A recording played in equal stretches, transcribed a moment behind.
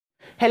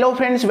Hello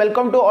friends,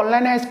 welcome to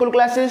online high school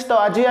classes. तो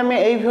आज आम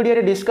यही वीडियो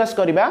रे डिस्कस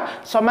करबा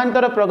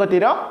समांतर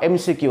प्रगतिर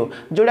एमसीक्यू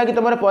जोड़ा कि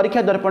तुम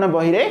परीक्षा दर्पण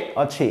बही रे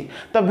अच्छी।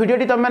 तो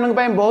वीडियोटी तुम मानक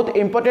बहुत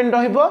इंपोर्टेंट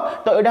रहिबो।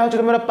 तो एटा होछ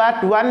तुमरा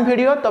पार्ट 1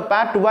 वीडियो। तो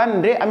पार्ट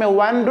 1 रे आम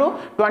 1 रु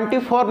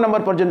 24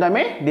 नंबर पर्यंत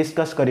आम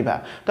डिस्कस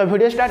करबा। तो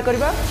वीडियो स्टार्ट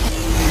करबा।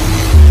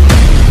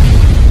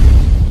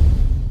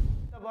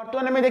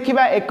 बर्तमान आम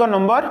देखा 1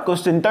 नंबर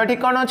क्वेश्चन। तो ये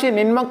कौन अच्छी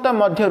निम्नोक्त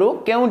मध्यरु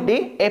केउंटी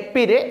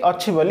एपी रे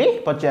अच्छी बोली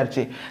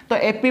पचारछि। तो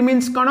एपी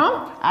मीन्स कौन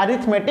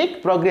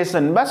अरिथमेटिक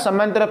प्रोग्रेशन बा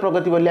समांतर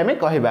प्रगति बोली आम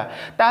कहबा।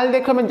 ताल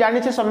देखो मैं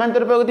जानिछे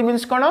समांतर प्रगति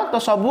मीन्स कौन। तो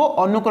सबु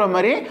अनुक्रम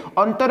रे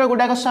अंतर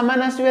गुडाक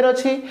समान आसीबार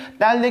अछि।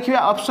 ताल देखिबा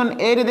ऑप्शन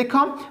ए रे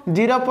देखो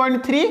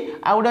 0.3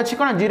 आ गुडा अछि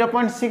कौन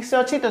 0.6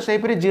 अछि। तो सेहि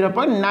परि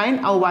 0.9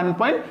 आ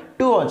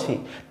 1.2 अच्छी।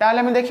 ताल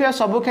आम देखिबा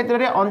सबु क्षेत्र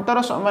रे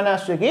अंतर समान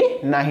आसु कि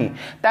नाही।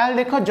 ताल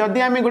देखो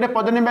जदि आम गोटे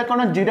पद नेबा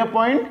कौन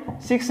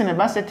 0.6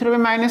 नेबा सेथिरो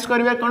माइनस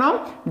करबा कौन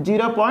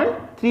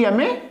 0.3 आम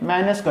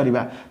माइनस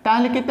करबा।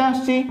 ताले केते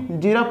आछि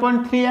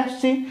 0.3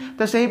 आछि।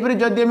 तो सेहि परि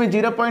जदि आम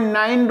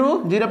 0.9 रु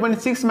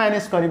 0.6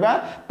 माइनस करबा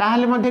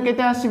ताले मध्ये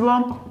केते आसीबो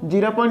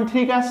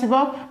 0.3 का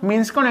आसीबो।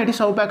 मीन्स कौन एठी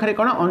सब पाखरे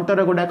कौन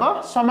अंतर गुडाक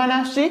समान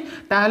आछि।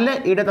 ताले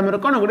एटा तमरो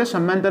कौन गोटे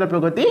समांतर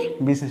प्रगति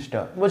विशिष्ट।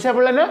 बुझा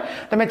पड़ला ना।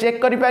 तमे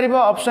चेक करि परिबो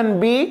ऑप्शन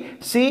बी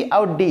सी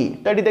आउ डी।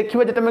 तो ये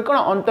देखिए जे तुम कौन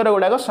अंतर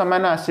गुड़ाक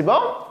सामान आसब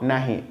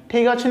नहीं।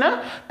 ठीक अच्छे ना।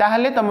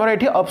 ताहले तुम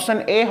ये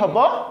ऑप्शन ए हम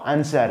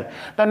आंसर।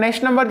 तो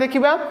नेक्स्ट नंबर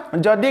देखिबा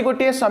जदि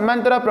गोटे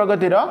समांतर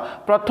प्रगतिर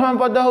प्रथम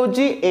पद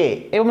होची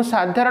ए एवं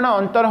साधारण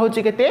अंतर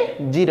होची केते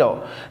 0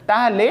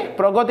 ताहले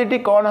प्रगतिटी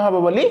कौन हम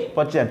बोली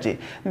पचारछि।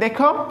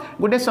 देख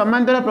गोटे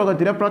समांतर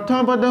प्रगतिर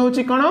प्रथम पद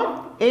होची कौन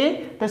ए।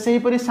 तो सेही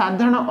परि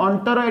साधारण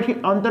अंतर एठी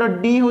अंतर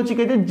डी होची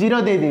केते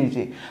 0 दे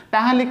देछि।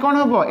 ताहले कौन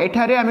हम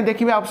एठारे आमे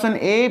देखिबा option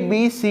A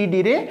B C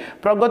D रे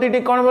प्रगतिटी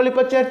कौन बोली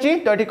पचारछि।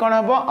 तो एठी कौन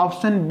हम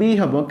ऑप्शन बी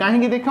हम।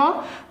 काहे देख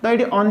तो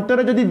ये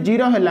अंतर जदि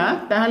 0 हैला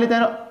ताहले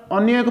तार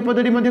अन्य एक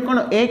पदटी मध्ये कौन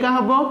ए का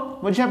हम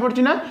बुझा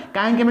पड़छि ना।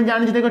 काहे मैं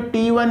जानि देखो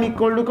t1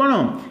 इक्वल टू कौन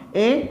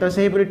ए। तो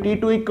सेही परि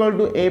t2 equal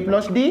to A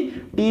plus D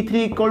t3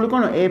 equal to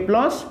कौन ए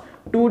plus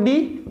 2d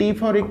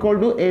t4 equal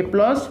to A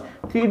plus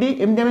 3d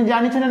एमती आम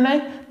जानी ना ना।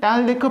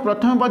 ताल देख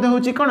प्रथम पद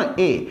होची कौन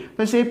ए।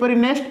 तो सेही परि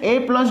नेक्स्ट ए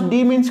प्लस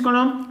डी मीन्स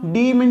कौन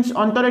डी मीन्स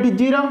अंतर एठी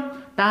 0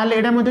 ताहले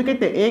एटा मध्ये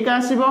केते 1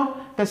 आसीबो।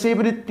 तो सेही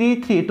परि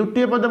t3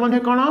 तृतीय पद मध्ये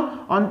कौन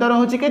अंतर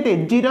होची केते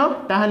 0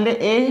 ताहले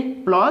a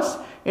प्लस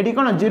एटी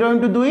कौन 0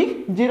 × 2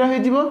 0 हो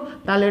जिवो।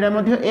 ताहले एटा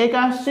मध्ये 1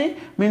 आसी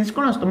मीन्स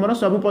कौन तुमरो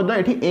सब पद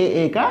एठी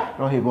a का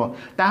रहिबो।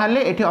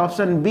 ताहले एठी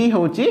ऑप्शन बी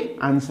होची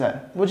आंसर।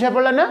 बुझा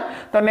पड़ला ना।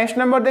 तो नेक्स्ट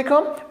नंबर देखो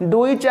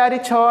 2 4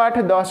 6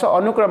 8 10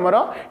 अनुक्रमर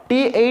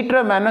t8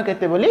 रो मान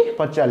केते बोली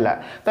पचारला।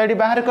 तो एठी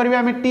बाहर करबे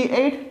हम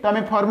t8। तो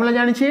हम फार्मूला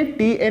जानि छी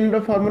tn रो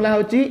फार्मूला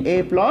होची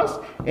a प्लस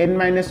n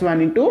 -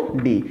 1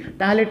 * d।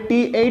 ताहले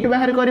t8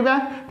 बाहर करबा।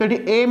 तो एठी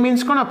a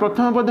मीन्स कौन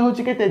प्रथम पद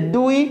होची केते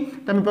 2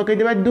 तो हम पकै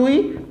देबा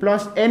 2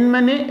 प्लस n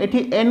माने एठी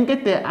n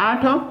केते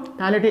 8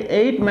 ताहले एठी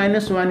 8 -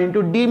 1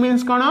 * d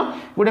मीन्स कौन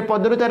गोटे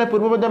पदरु तार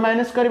पूर्व पद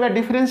माइनस करबा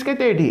डिफरेंस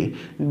केते एठी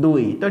 2।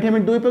 तो एठी हम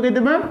 2 पकै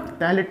देबा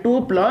ताहले 2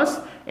 प्लस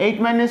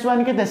 8 -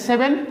 1 केते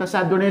 7 तो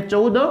 7 * 2 =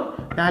 14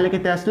 ताहले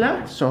केते आसला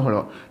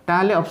 16।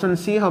 ताहले ऑप्शन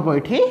सी हबो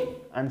एठी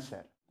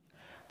आंसर।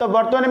 तो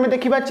बर्तमान में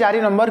देखा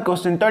 4 नंबर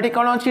क्वेश्चन। तो ये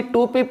कौन अच्छी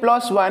 2p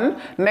 + 1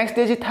 नेक्स्ट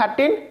देछि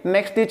 13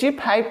 नेक्स्ट देछि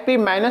 5p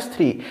 -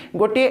 3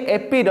 गोटे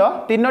एपी रो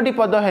 3टी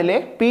पद हेले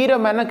p रो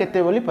मान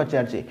केते बोली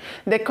पचारछि।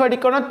 देखो ये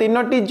कौन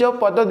 3टी जो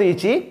पद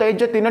देछि। तो ये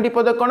जो 3टी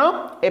पद कौन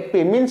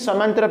एपी मीन्स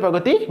समांतर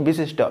प्रगति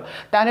विशिष्ट।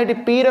 ताहले ये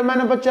p रो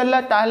मान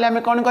पचारला ताहले हम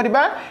कौन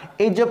करबा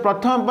ए जो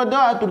प्रथम पद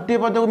आ तृतीय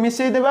पद को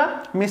मिसई देबा।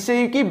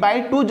 मिसई की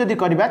बाय 2 जदि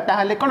करबा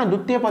ताहले कौन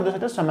द्वितीय पद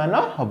सहित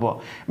समान हबो।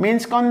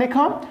 मीन्स कौन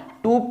देखो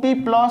 2p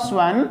 +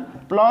 1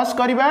 प्लस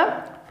करबा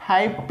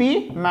 5p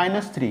 -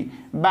 3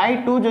 बाय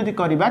 2 जदि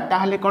करबा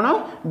ताहले कोन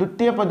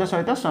द्वितीय पद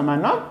सहित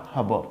समान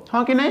हबो।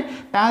 हां कि नै।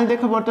 ताहले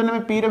देखो बर्तमान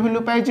में p रो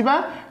वैल्यू पाइ जिबा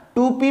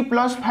 2p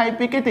 +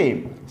 5p केते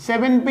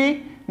 7p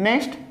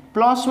next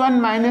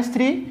 +1 -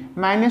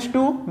 3 -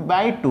 2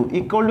 bye 2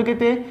 equal to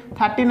केते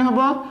 13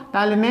 हबो।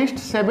 ताहले नेक्स्ट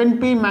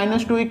 7p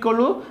 - 2 इक्वल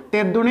टू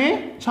 13 दूने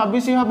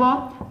 26 हबो।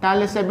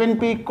 ताहले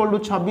 7p इक्वल टू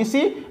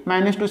 26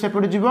 - 2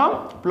 सेपट जिवो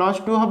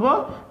 +2 हबो।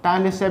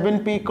 ताहले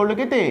 7p इक्वल टू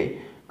केते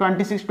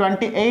 26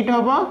 28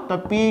 हबो। तो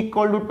p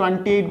इक्वल टू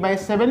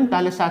 28/7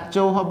 ताहले 7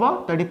 4 हबो।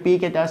 तो एठी p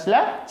केते आसला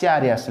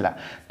 4 आसला।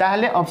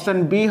 ताहले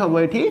ऑप्शन बी हबो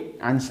एठी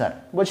आंसर।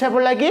 बुझा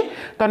पड़ला कि।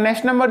 तो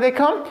नेक्स्ट नंबर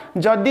देखो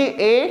जदि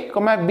a,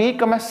 b,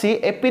 c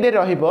एपी रे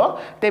रहिबो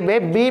तेबे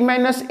b -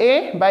 a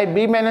 /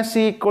 b -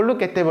 c equal to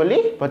केते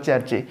बोली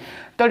पचारछि।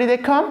 तो ये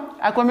देख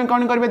आपको आम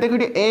कौन करेंगे देखो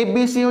ए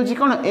बी सी हूँ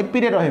कौन एपी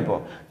रे रहिबो।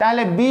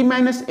 ताहले b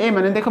 - a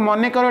माने देख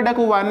मन कर एटा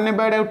को 1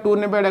 नेबा एटा को 2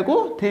 नेबा एटा को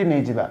 3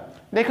 नै जिबा।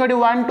 देखो ये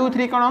 1 2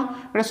 3 कौन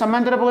गोटे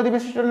समांतर प्रगति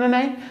विशिष्ट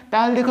ना।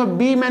 ताहले देखो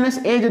b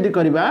 - a जदि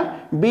करबा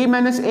b -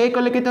 a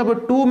कले केते हबो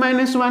 2 -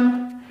 1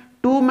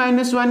 2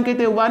 - 1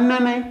 केते 1 ना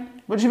नै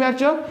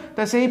बुझिपारछ।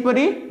 तो सेही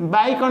परी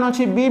बाई कौन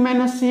अच्छी b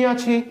 - c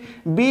अच्छी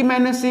b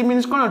 - c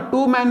मीन्स कौन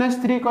 2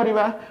 - 3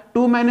 करवा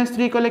 2 -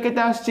 3 कले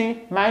केते आछि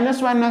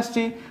 -1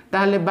 आछि।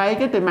 ताहले बाय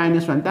केते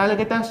 -1 ताहले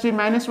केते आसी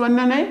 -1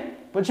 ना नहीं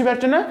बुझी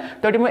पारछ ना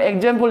तो एटी मो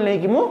एग्जांपल नै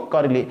कि मु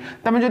करली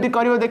तमे जदी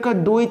करिवो देखो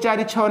 2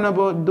 4 6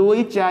 नबो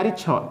 2 4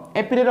 6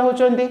 एपी रे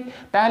रहउचंती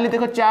ताहले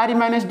देखो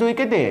 4 - 2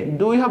 केते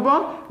 2 हबो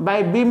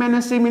बाय b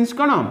 - c मींस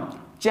कोन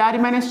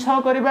 4 -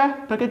 6 करबा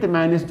तो केते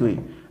 -2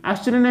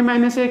 आश्चर्य नै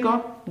 -1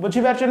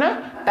 बुझी पारछ ना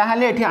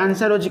ताहले एठी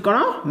आंसर होची कोन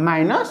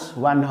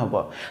 -1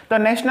 हबो तो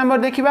नेक्स्ट नंबर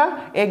देखिबा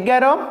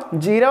 11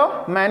 0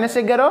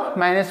 -11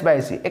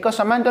 -22 एक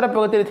समांतर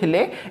प्रगति थिले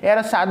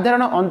यार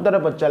साधारण अंतर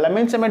पचला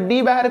मींस हम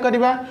d बाहर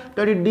करबा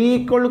तो d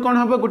इक्वल कोन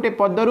हबो गुटे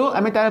पदरु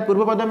हम तार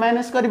पूर्व पद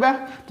माइनस करबा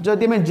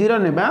जदी हम 0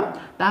 नेबा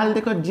ताहले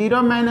देखो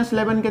 0 -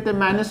 11 केते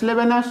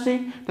 -11 आसी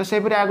तो से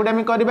परे आगुडा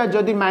हम करबा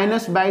जदी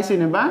 -22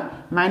 नेबा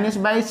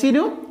 -22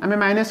 रु हम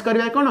माइनस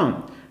करबा कोन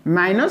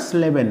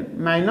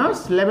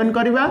 -11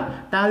 करबा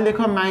ताहले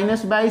देखो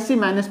 -22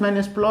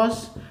 माइनस प्लस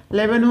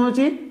 11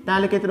 होची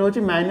ताहले केते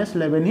रहउची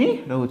 -11 ही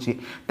रहउची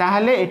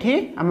ताहले एठी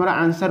हमर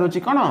आंसर होची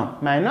कोन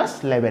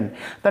 -11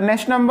 तो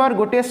नेक्स्ट नंबर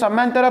गोटे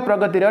समांतर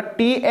प्रगति रो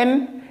tn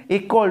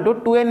इक्वल टू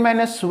 2n -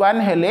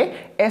 1 हेले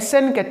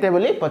sn केते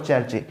बोली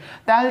पचारची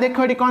ताहले देखो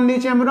एठी कोन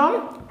दिछि हमरो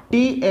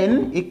tn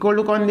equal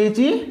to cone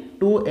दिछि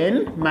 2n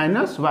 -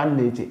 1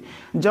 दिछि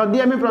जदि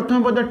हम प्रथम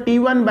पद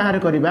t1 बाहर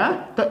करबा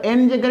तो n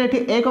जगह एठी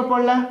 1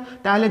 पड़ला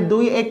ताहले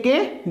 2 1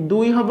 2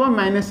 हबो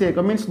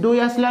 -1 मींस 2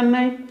 आसला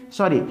नै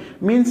सॉरी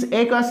मींस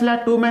 1 आसला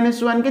 2 -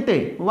 1 केते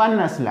 1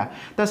 आसला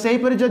तो सेही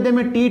पर जदि हम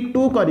t2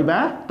 करबा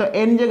तो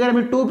n जगह हम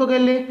 2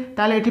 पकेले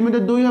ताहले एठी में तो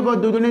 2 हबो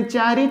 2 2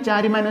 4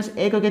 4 -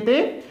 1 केते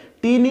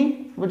 3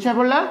 बुझा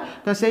पड़ला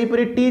तो सेही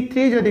परे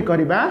t3 जदि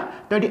करबा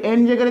तो एठी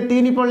n जगह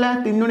 3 पड़ला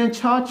 3 2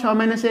 6 6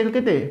 - 1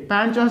 केते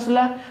 5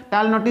 आसला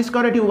ताल नोटिस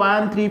कर एठी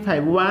 1 3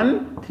 5 1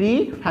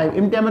 3 5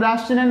 इमते हमर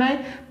आछे ना नै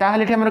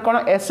ताहले एठी हमर कोन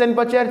sn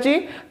पचारची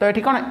तो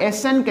एठी कोन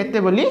sn केते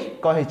बोली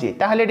कहिची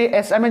ताहले एठी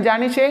s हम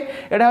जानि छे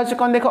एडा होछ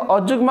कोन देखो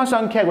अजुग्म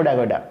संख्या गुडा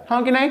गुडा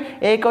हां कि नै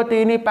 1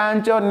 3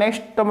 5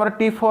 नेक्स्ट तमर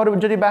t4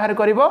 जदि बाहर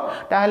करबो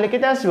ताहले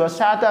केते आसीबो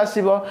 7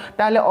 आसीबो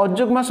ताहले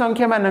अजुग्म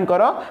संख्या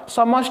मानकर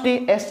समष्टि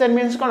sn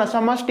मींस कोन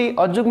समष्टि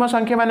अजुग्म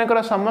संख्या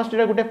मानकर समष्टि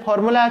रे गुटे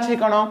फार्मूला अछि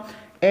कोन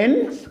n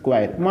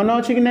स्क्वायर मन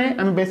अछि कि नै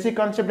हम बेसिक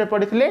कांसेप्ट रे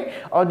पढिथिले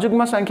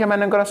अजुग्म संख्या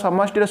मानकर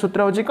समष्टि रे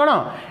सूत्र होछि कोन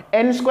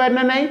n स्क्वायर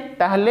ना नै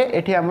ताहले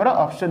एठी हमर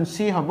ऑप्शन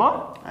सी हबो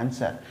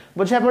आंसर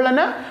बुझा पड़ला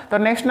ना तो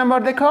नेक्स्ट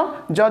नंबर देखो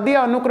जदि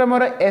अनुक्रम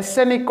रो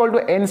sn equal to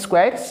n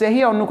square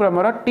सेही अनुक्रम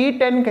रो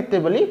t10 केते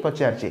बोली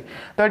पचारछि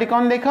तो एठी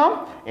कोन देखो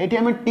एठी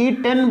हम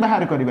t10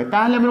 बाहर करबे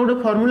ताहले हमर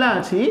गुटे फार्मूला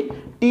अछि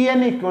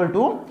tn equal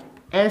to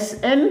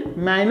Sn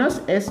minus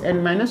Sn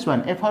minus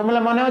 1 A formula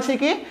माने अछि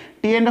कि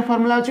Tn रो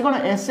फार्मूला अछि कोन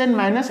Sn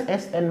minus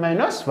Sn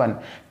minus 1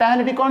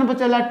 ताहले टी कोन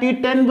बचला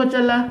T10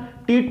 बचला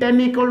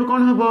T10 इक्वल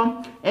कोन हबो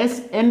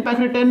Sn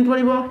पाखरे 10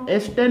 पड़िबो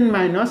S10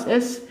 minus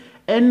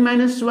Sn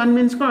minus 1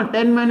 means कोन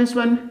 10 minus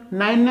 1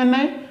 9 ना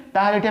 9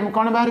 ताहले टी हम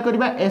कोन बाहर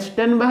करबा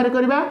S10 बाहर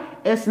करबा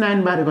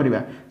S9 बाहर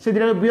करबा से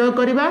दिरा वियोग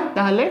करबा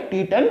ताहले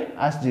T10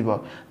 आस जीवो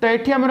तो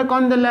एठी हमर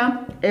कोन देला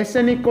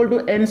Sn equal to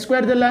n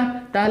square देला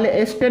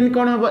ताहले S10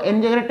 कोन हबो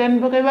n जगह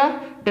 10 पकेबा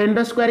 10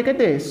 रो स्क्वायर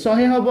केते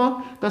 100 हबो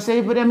तो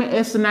सेही परे हम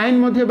S9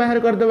 मध्ये बाहर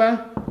कर देबा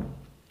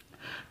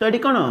तो एठी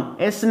कोन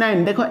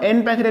S9 देखो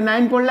n पाखरे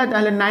 9 पड़ला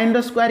ताहले 9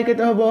 रो स्क्वायर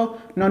केते हबो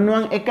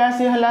 9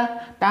 81 हला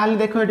ताहले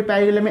देखो एठी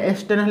पाइ गेले में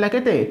S10 हला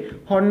केते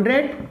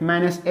 100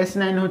 माइनस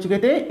S9 होची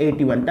केते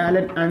 81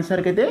 ताहले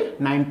आंसर केते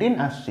 19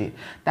 आसी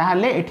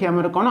ताहले एठी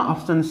हमर कोन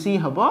ऑप्शन सी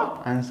हबो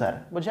आंसर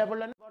बुझा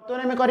पड़ला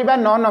बर्तमान में करबा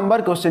 9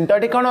 नंबर क्वेश्चन तो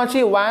एठी कोन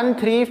अछि 1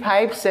 3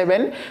 5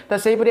 7 तो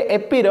सेही परे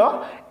एपी रो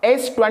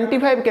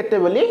S25 केते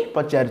बोली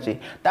पचारची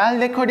ताहले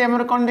देखो एठी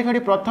हमर कोन देखो एठी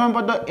प्रथम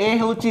पद a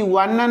होची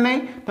 1 ना नै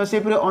तो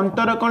सेही परे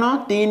अंतर कोन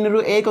 3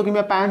 रु 1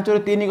 किबा 5 रु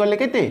 3 गले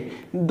केते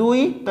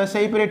 2 तो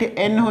सेही परे एठी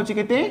n होची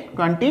केते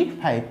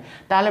 25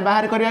 ताहले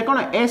बाहर करिया कोन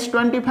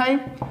S25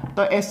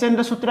 तो Sn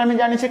रो सूत्र में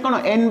जानि से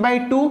कोन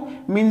n/2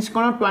 मींस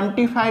कोन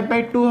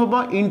 25/2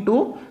 हबो इनटू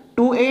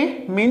 2a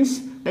मींस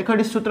देखो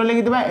एठी सूत्र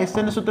लिखि देबा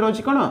Sn सूत्र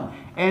होची कोन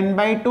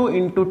n/2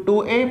 into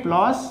 2a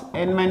plus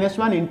n -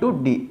 1 into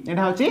d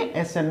एटा होची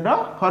Sn रो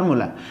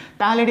फार्मूला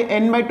ताहले एठी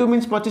n/2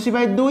 मींस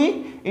 25/2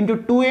 इनटू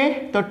 2a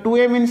तो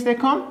 2a मींस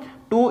देखो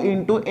 2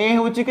 इनटू a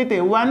होची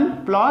केते 1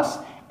 प्लस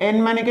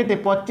n माने केते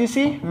 25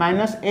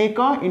 माइनस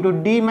 1 इनटू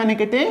d माने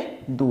केते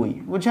 2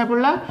 बुझा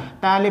पड़ला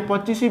ताहले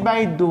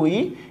 25/2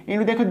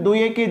 इनटू देखो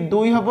 2 के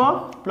 2 हबो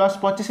प्लस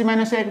 25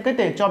 माइनस 1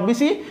 केते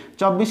 24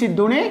 24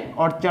 दुणे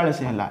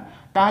 48 हला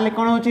ताहले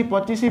कोन होची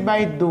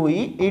 25/2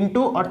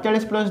 इनटू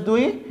 48 प्लस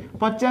 2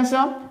 50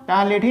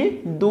 ताहले एठी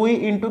 2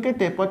 इनटू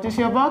केते 25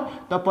 हबो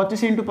तो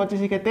 25 इनटू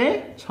 25 केते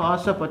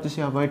 625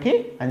 हबो एठी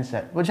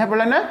आंसर बुझा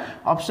पड़ला ना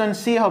ऑप्शन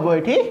सी हबो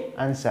एठी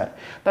आंसर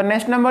तो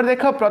नेक्स्ट नंबर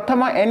देखो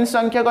प्रथम n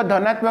संख्या को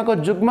धनात्मक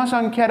जुग्म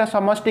संख्या रा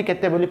समष्टि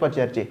केते बोली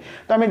पचारची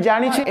तो हम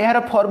जानि छी एहार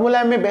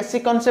फार्मूला में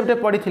बेसिक कांसेप्ट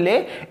पढिथिले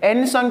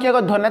n संख्या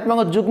को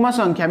धनात्मक जुग्म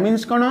संख्या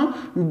मींस कोन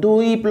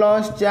 2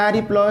 प्लस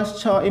 4 प्लस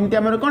 6 इमति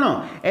हमर कोन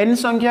n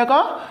संख्या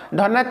को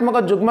धनात्मक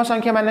जुग्म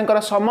संख्या मानकर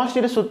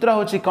समष्टि रे सूत्र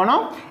होची कोन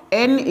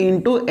n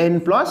 * n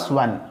 +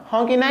 1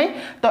 हाँ कि नहीं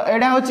तो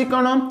एडा होची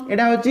कोन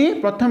एडा होची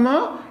प्रथम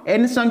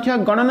n संख्या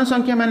गणन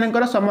संख्या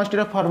मानकर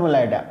समष्टिर फार्मूला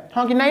एडा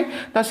हाँ कि नहीं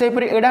तो से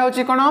परि एडा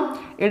होची कोन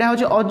एडा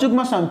होची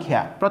अजुग्म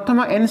संख्या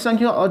प्रथम n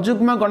संख्या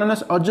अजुग्म गणन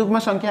अजुग्म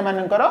संख्या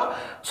मानकर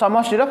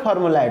समष्टिर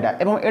फार्मूला एडा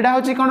एवं एडा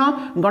होची कोन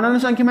गणन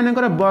संख्या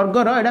मानकर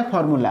वर्गर एडा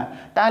फार्मूला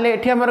ताले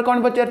एठी हमर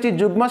कोन पचारची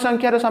जुग्म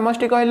संख्यार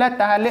समष्टि कहला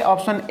ताले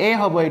ऑप्शन ए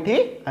हबो एठी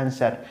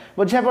आंसर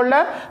बुझा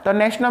पड़ला तो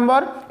next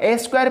number a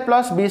square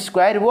plus b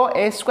square वो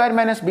a square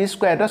minus b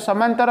square rho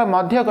समांतर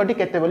मध्य कोटी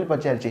केते बोली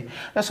पचारची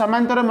तो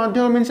समांतर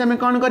मध्य मींस हम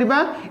कोन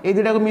करबा ए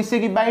दुटा को मिसे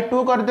की बाय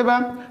 2 कर देबा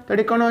तो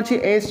एठी कोन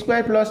अछि a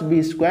square plus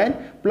b square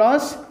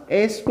plus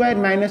a square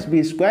minus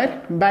b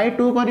square by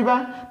 2 करबा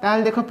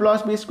ताल देखो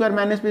plus b square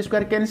minus b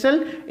square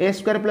cancel a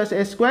square plus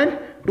a square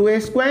 2a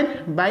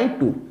square by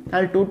 2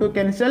 ताल 2 2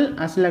 कैंसिल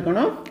आसला कोन a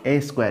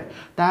स्क्वायर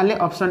ताले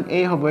ऑप्शन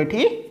ए हबो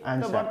एठी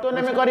answer तो बर्तमान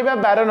हम करबा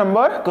 12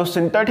 नंबर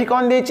क्वेश्चन तो एठी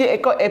कोन देछि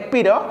एक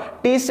एपी रो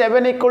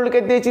t7 इक्वल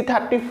के देछि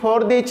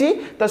 34 देछि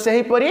तो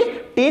सही परी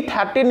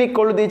t13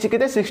 इक्वल देछि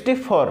केते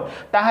 64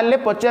 ताहले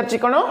पचारछि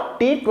कोन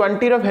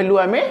t20 रो वैल्यू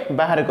हमें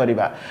बाहर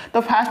करबा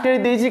तो फास्ट रे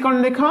देछि कोन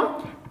देखो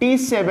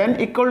t7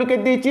 इक्वल के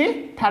देछि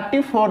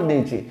 34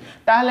 देछि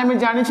ताहले हम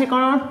जानि छी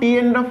कोन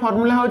tn रो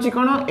फार्मूला होछि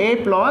कोन a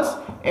plus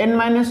n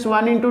minus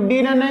 1 into d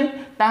ना नहीं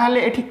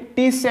ताहले एठी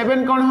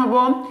t7 कोन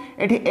हबो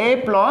एठी a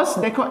प्लस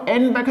देखो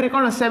n पाखरे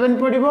कोन 7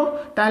 पडिबो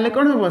ताहले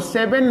कोन हबो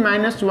 7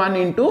 minus 1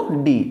 into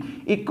d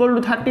equal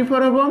to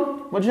 34 हबो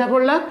बुझा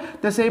पड़ला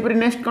तो सेही पर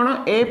next cone a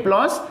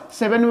plus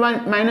 7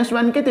 minus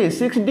 1 केते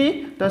 6d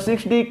तो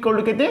 6d इक्वल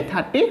टू केते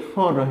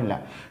 34 रहिला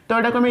तो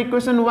एटा को हम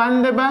इक्वेशन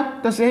 1 देबा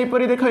तो सेही पर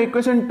देखो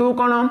equation 2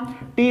 cone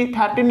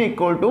t13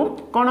 equal to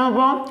कोन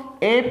हबो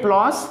a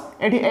प्लस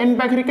एठी n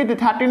पाखरे केते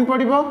 13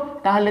 पडिबो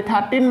ताहले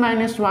 13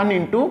 माइनस 1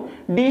 इनटू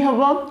d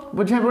हबो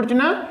बुझा पड़छ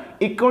ना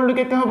इक्वल टू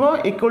केते हबो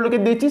इक्वल टू के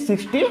देछि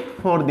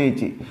 64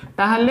 देछि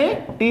ताहले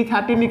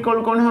t13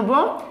 इक्वल कोन हबो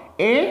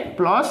a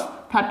प्लस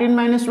 13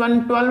 माइनस 1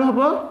 12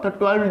 हबो तो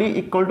 12d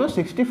इक्वल टू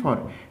 64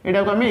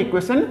 एटा को हम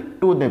इक्वेशन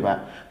 2 देबा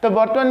तो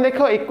वर्तमान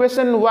देखो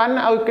इक्वेशन 1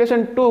 और इक्वेशन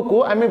 2 को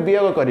हम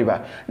वियोग करबा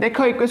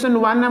देखो इक्वेशन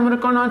 1 हमर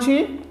कोन अछि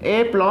a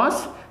plus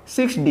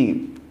 6d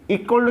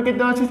equal to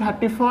केते अछि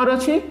 34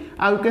 अछि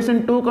और equation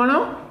 2 cone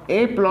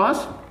a plus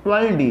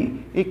 12d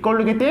equal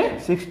to केते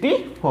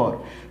 64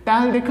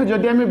 ताहले देखो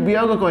जदि हम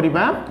वियोग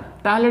करबा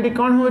ताहले एटी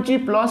कोन होची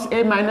plus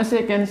a minus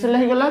a cancel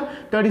हो गला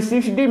तो एटी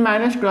 6d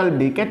माइनस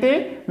 12d केते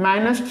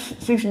minus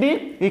 6d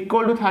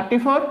equal to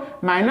 34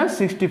 minus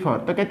 64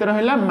 तो केते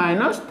रहला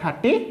माइनस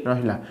 30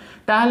 रहला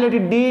ताहले एटी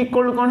d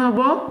इक्वल कोन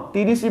हबो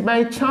 30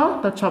 बाय 6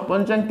 तो 6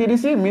 5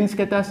 30 मींस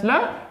केते आसला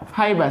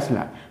 5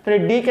 आसला तो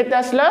d केते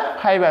आसला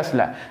 5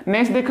 आसला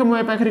नेक्स्ट देखो मो ए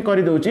पाखरी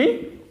करि दोची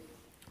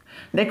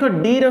देखो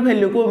d रो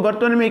वैल्यू को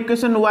वर्तमान में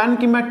इक्वेशन 1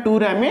 किबा 2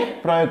 रे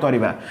हमें प्रयोग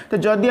करबा तो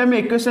जदि हम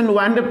इक्वेशन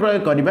 1 रे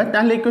प्रयोग करबा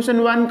ताहले इक्वेशन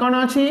 1 कोन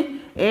अछि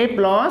a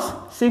plus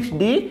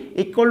 6d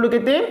equal to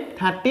केते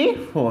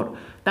 34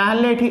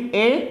 ताहले एठी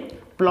a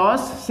प्लस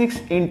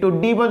 6 इनटू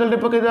d बदल रे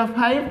पकेदा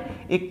 5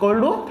 इक्वल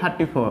टू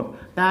 34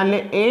 ताहले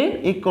a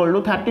इक्वल टू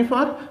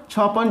 34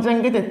 6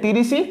 5 केते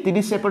 30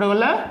 30 से पड़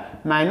गला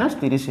माइनस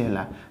 30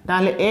 होला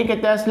ताहले a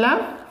केते आसला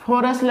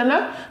 4 आसला ना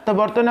तो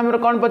वर्तमान हमर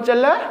कोन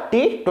पचला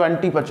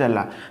t20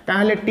 पचला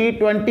ताहले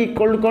t20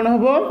 इक्वल कोन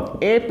हबो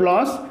a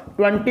plus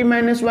 20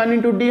 minus 1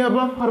 into d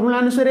हबो फार्मूला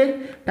अनुसार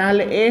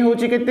ताहले a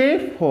होची केते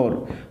 4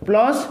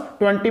 प्लस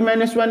 20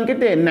 माइनस 1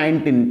 केते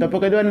 19 तो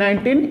पके दो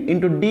 19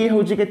 इनटू d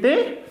होची केते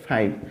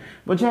 5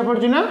 बुझा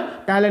पड़छ ना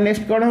ताहले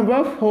नेक्स्ट कोन हबो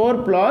 4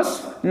 प्लस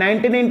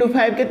 19 इनटू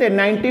 5 केते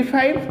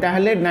 95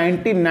 ताहले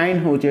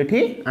 99 होची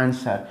एठी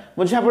आंसर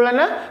बुझा पड़ला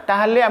ना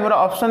ताहले हमर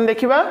ऑप्शन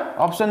देखिबा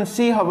ऑप्शन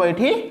सी हबो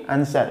एठी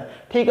आंसर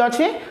ठीक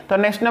अछि तो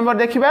नेक्स्ट नंबर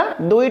देखिबा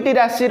दुईटी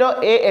राशि रो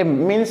am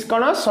मींस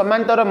कोन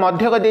समांतर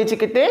मध्यक देछि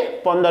केते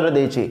 15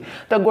 देछि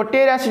तो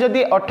गोटे राशि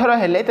जदी 18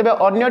 हेले तबे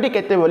अन्यटी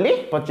केते बोली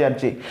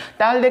पचारछि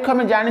ताल देखो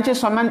हम जानि छी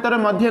समांतर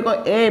मध्यक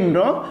am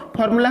रो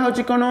फार्मूला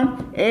होछि कोन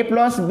a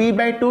प्लस b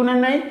बाय 2 ना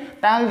नै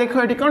ताल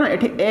देखो एठी कोन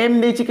एठी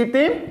m देछि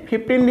केते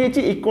 15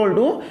 देछि इक्वल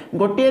टू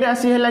गोटे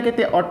राशि हैला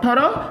केते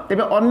 18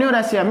 तबे अन्य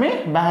राशि हमें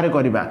बाहर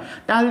करबा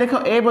ताल देखो a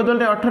बदल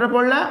रे 18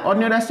 पड़ला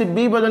अन्य राशि b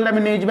बदल रे हम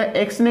नै जिबा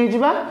x नै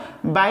जिबा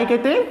बाय केते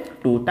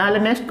 2 ताले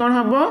नेक्स्ट कोन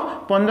हबो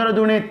 15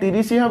 दुने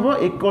 30 हबो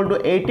इक्वल टू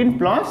 18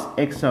 प्लस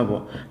x हबो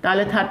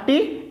ताले 30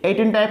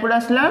 18 टाइप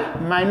आसला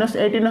माइनस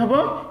 18 हबो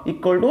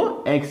इक्वल टू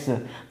x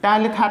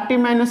ताले 30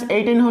 माइनस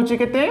 18 होची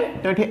केते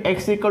तो एठी x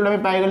इक्वल टू हम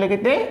पाई गले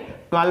केते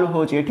 12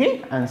 होची एठी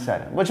आंसर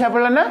बुझा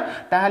पड़ला ना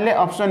ताले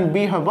ऑप्शन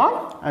बी हबो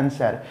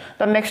आंसर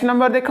तो नेक्स्ट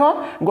नंबर देखो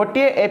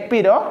गोटे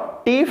AP row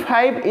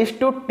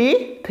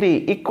t5:t3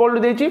 equal to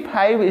देची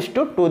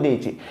 5:2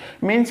 देची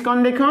means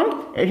कोन देखो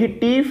एठी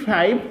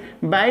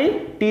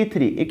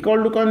t5/t3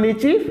 इक्वल टू कोन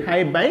देची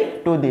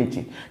 5/2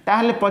 देची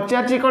ताले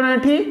पचारची कोन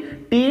एठी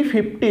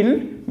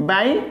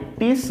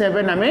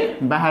t15/t7 हमें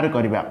बाहर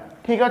करबा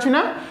ठीक अछि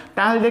ना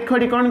ताले देखो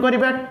एठी कोन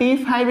करबा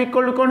t5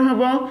 इक्वल टू कोन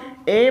हबो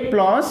a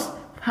plus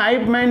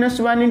 5 minus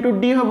 1 into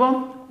D हम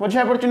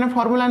बुझा पड़े ना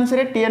फर्मूला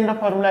अनुसार टीएन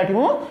फर्मूला ये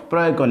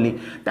प्रयोग कली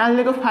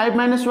देखो 5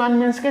 माइनस 1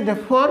 मीनस के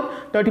 4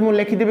 तो ये मुझे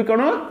लिखिदेवी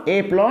कौन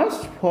a प्लस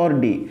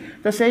 4d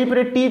तो सही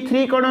पर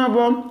t3 कौन हम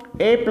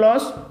a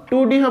प्लस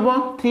 2d हम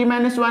 3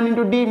 माइनस 1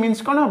 इंटू डी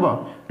मीनस कौन हम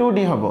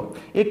 2d हम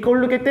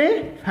इक्वल टू केते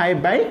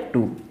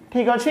 5/2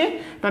 ठीक अच्छे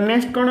तो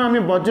नेक्स्ट कौन आम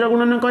वज्र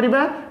गुणन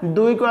करवा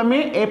 2 को आम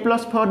a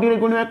प्लस 4d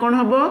गुणा कौन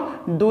हम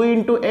 2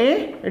 इंटू a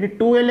ये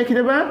 2a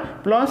लिखिदेवा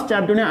प्लस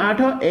 4 दूनी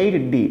 8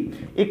 8d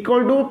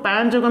इक्वल टू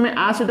 5 को आम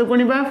आ सहित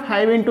गुणा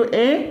 5 into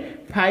a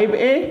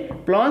 5a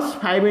plus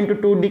 5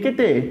 into 2d के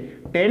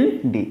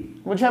 10d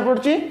बुझा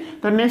पड़ी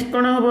तो नेक्स्ट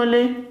कौन हम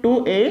बोले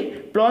 2a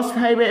plus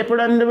 5a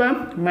एपट आनदेवा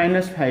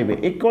minus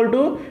 5a equal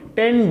to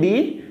 10d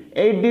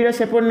 8d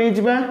सेपट नहीं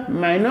जावा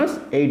माइनस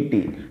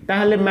 8d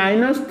ताहले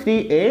माइनस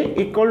 3a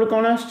इक्वल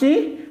कौन आसची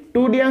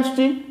 2d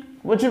आसची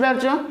बुझीपार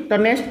तो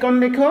नेक्स्ट कौन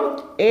देख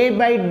a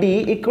बाय d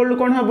इक्वल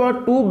कौन हम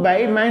 2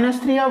 बाय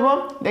माइनस 3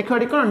 हम देख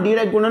ये कौन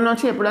d गुणन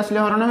अच्छी एपट आसले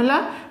हरण है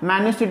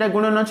माइनस 3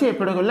 गुणन अच्छी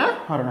एपट गला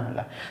हरण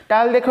है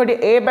ताल देख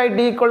a बाय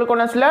d इक्वल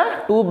कौन आसला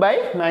 2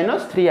 बाय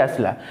माइनस 3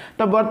 आसला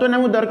तो बर्तमान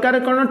हमको दरकार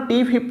कौन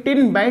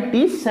t15 बाय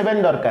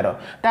t7 दरकार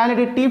ताल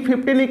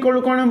t15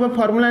 इक्वल कौन हम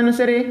फर्मूला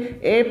अनुसार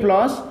a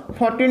प्लस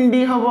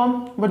 14d हम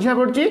बुझा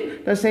पड़ी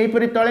तो सही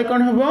परी तले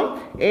कौन हम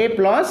a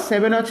प्लस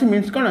 7 अच्छी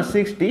मीनस कौन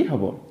 6d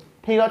हम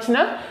ठीक अच्छे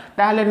ना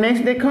ताहले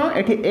नेक्स्ट देख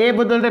ये a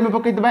बदल में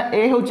पकईदे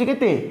a हूँ के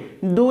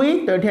 2 तो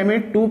ये आम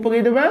 2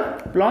 पकईदे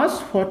प्लस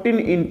 14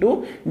 इंटू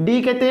d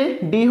के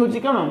d हूँ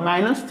कौन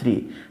माइनस 3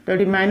 तो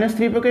ये माइनस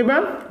 3 पकईबा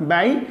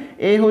बाय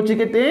a हूँ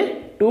के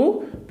 2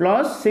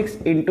 प्लस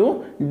 6 इंटू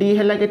d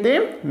है के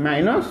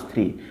माइनस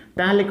 3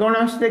 ताहले कौन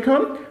आस देख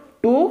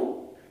 2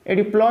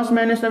 ये प्लस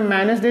माइनस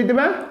माइनस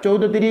देदेबा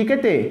 14 3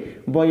 के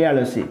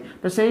 42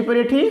 तो सही पर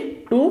ये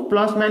 2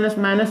 प्लस माइनस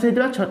माइनस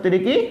देदेबा 36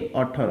 की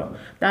 18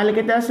 ताहले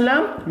केते आसला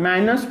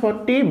माइनस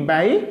 40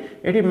 बाय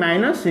ये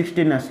माइनस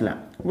 16 आसला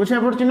बुझा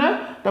पड़ी ना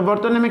तो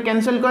बर्तमान आम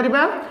कैंसल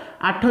करवा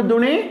 8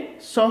 दूनी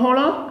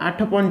 16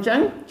 8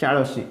 पंचांग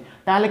 40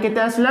 ताहले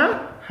केते आसला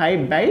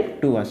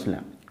 5/2 आसला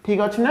ठीक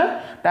अच्छे ना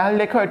ताहले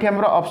देख ये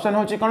आम ऑप्शन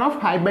होची कौन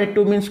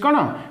 5/2 मीन्स कौन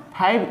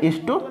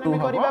 5:2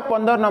 करवा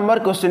 15 नंबर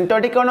क्वेश्चन तो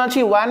ये कौन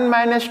अच्छी 1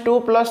 माइनस 2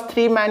 प्लस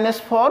 3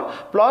 माइनस 4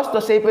 प्लस तो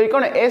से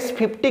कौन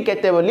S50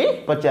 केते बोली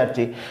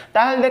पचारची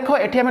ताहले देखो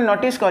ये आम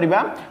नोटिस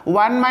करवा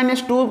 1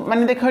 माइनस 2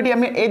 माने देखो ये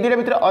आम ए दुटा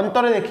भितर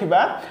अंतर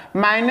देखा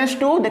माइनस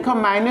 2 देख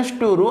माइनस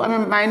 2 रु आम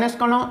माइनस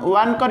कौन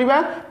 1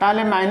 करवा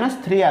ताहले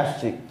माइनस 3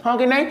 आसची हाँ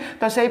कि नहीं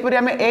तो से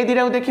आम ए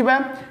दुटा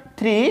देखा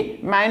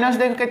 3 माइनस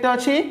देख के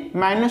अच्छी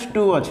माइनस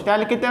 2 अच्छी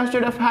ताहले केते आछे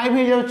 5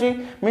 हो जाउची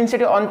मींस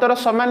एटी अंतर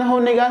समान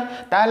होनेगा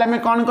ताहले हमें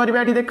कौन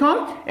करबा एटी देखो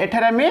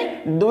एठार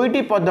हमें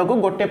दुईटी पद को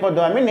गोटे पद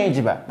हमें नहीं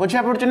जिबा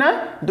बुझा पड़छ ना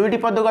दुईटी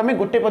पद को हमें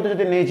गोटे पद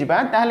जदि नहीं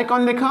जिबा ताहले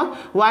कौन देखो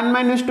 1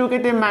 माइनस 2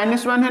 केते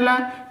माइनस 1 हैला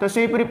तो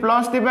सेही परी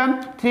प्लस देबा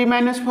 3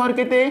 माइनस 4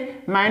 केते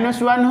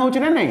माइनस 1 होउची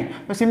ना नहीं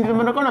तो सिम्पली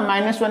तुमरो कोन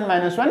माइनस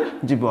 1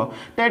 जिवो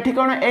तो एठी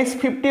कोन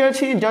S50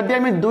 अछि जदि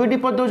हमें दुईटी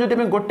पद जदि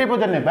हमें गोटे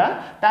पद नेबा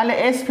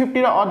ताहले S50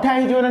 रो आधा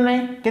हि जो नहीं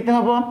केते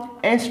हबो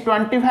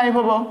S25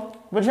 हबो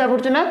बुझा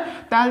पड़छ ना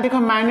ताल देखो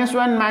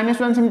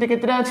 -1 सेमते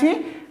केतरा अछि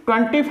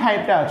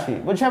 25 टा अछि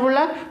बुझा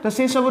पड़ला तो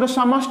से सबरो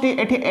समष्टि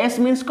एठी S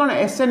मींस कोन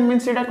Sn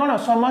मींस एटा कोन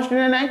समष्टि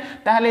नै नै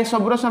ताले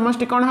सबरो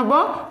समष्टि कोन हबो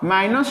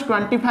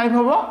 -25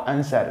 हबो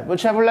आंसर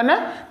बुझा पड़ला ना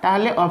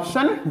ताले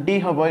ऑप्शन डी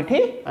हबो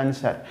एठी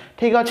आंसर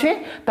ठीक अछि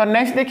तो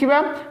नेक्स्ट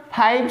देखिबा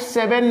 5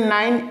 7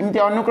 9 इमति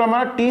अनुक्रम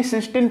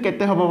T16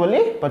 केते हबो बोली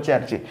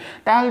पचारछि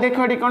ताल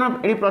देखो एठी कोन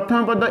एठी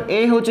प्रथम पद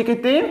A होछि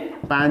केते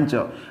 5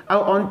 आ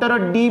अंतर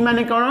D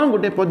माने कोन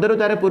गुटे पदरु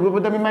तारे पूर्व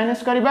पद में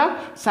माइनस करबा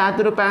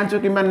 7 रु 5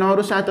 किबा 9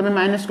 रु 7 में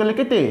माइनस कले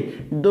केते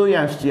 2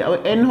 आछि आ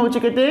n होछि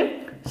केते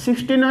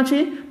 16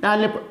 अछि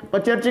ताले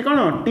पचारछि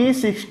कोन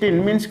T16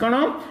 means cone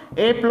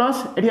A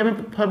plus एठी हम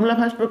फार्मूला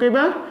फास्ट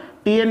पकेबा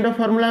Tn रो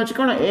फार्मूला होछि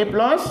कोन A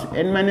plus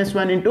n -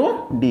 1 into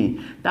D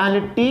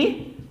ताले T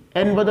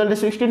n बदल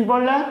 16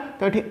 पड़ला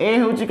तो ये a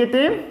हूँ के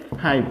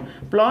 5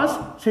 प्लस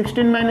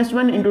 16 -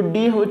 1 इंटू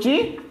d हूँ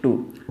 2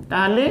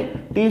 ताहले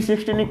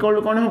T16 इक्वल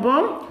कौन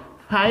हम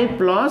 5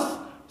 प्लस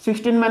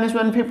 16 -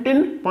 1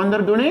 15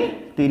 15 दूनी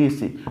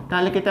 30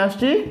 ताहले केते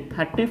आछी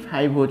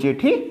 35 होची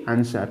एठी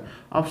आंसर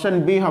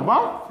ऑप्शन बी हबो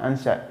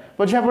आंसर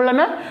बुझा पड़ला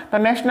ना तो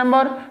नेक्स्ट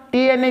नंबर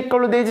Tn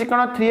इक्वल देछि कोन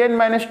 3n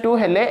 - 2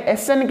 हेले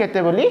Sn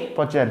केते बोली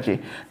पचारछि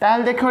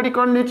ताहले देखो एठी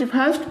कोन देछि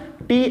फर्स्ट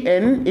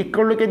Tn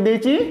इक्वल के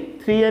देछि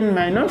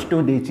 3n -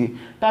 2 देछि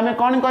तो हमें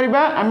कौन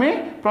करबा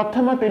हमें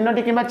प्रथम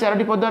तीनोटी किबा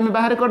चारोटी पद हमें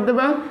बाहर कर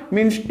देबा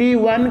मींस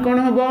T1 कौन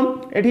हबो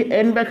एठी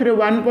n पाखरे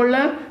 1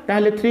 पड़ला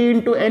ताहले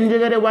 3 * n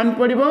जगह रे 1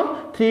 पड़िबो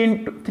 3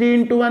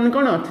 * 1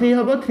 कौन 3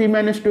 हबो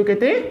 3 - 2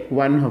 केते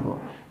 1 हबो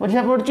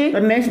बुझा पड़छि तो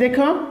नेक्स्ट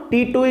देखो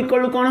T2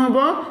 इक्वल कौन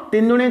हबो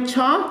 3 दूनी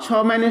 6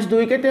 6 -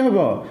 2 केते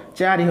हबो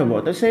 4 हबो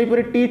तो सही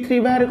पर T3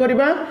 बाहर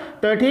करबा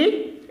तो एठी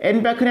n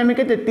पाखरे आमे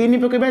केते 3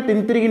 पकेबा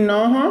 3 3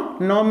 9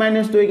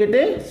 9 - 2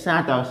 केते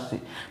 7 आसी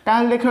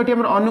ताहले देखो एठी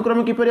हमर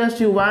अनुक्रम किपरि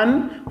आसी 1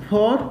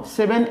 4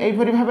 7 एई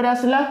परि भाबरे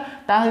आसला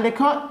ताहले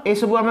देखो ए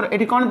सब हमर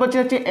एठी कोन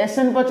पचारची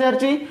sn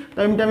पचारची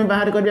तो एमते हम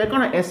बाहर करबा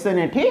कोन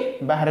sn एठी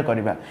बाहर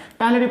करबा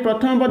ताहले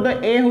प्रथम पद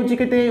a होची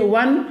केते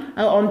 1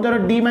 आ अंतर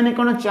d माने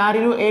कोन 4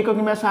 रु 1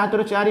 किबा 7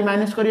 रु 4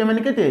 माइनस करिया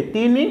माने केते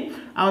 3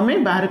 आ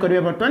हमें बाहर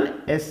करबा बर्तन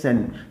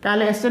sn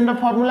ताहले sn रो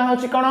फार्मूला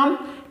होची कोन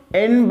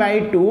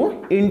n/2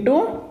 into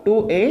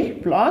 2a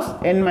plus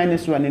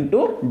n-1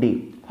 into d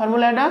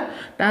formula एटा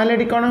ताहले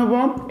एटी कोन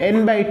हबो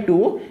n/2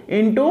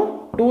 into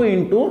 2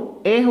 into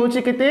a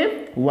होची केते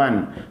 1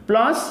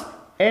 plus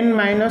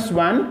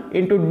n-1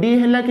 into d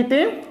हला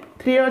केते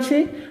 3 अछि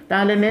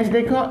ताहले नेक्स्ट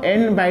देखो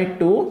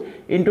n/2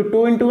 into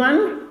 2 into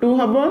 1 2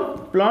 हबो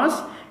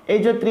प्लस ए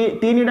जो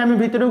 3 इडा में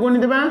भीतर गुणी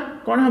देबा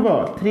कोन हबो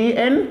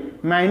 3n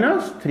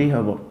 - 3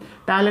 हबो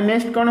ताहले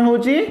नेक्स्ट कोन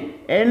होची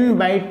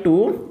n/2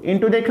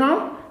 into देखो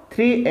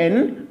 3n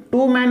 2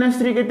 -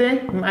 3 केते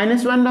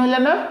 -1 रहला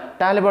ना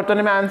ताले बर्तन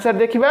में आंसर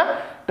देखिबा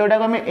तो एटा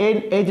को हम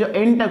ए जो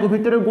n टा को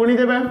भीतर गुणी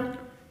देबा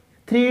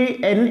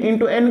 3n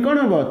into n कोन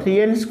हबो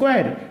 3n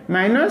square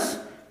minus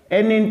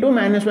n into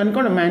 -1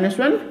 कोन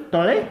 -1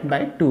 तळे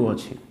बाय 2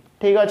 अछि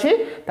ठीक अछि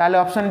ताले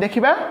ऑप्शन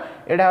देखिबा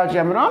एटा होची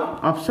हमरो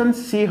ऑप्शन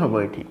सी हबो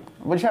एठी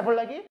बुझा पड़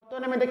लागी तो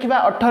हम देखिबा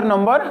 18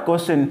 नंबर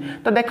क्वेश्चन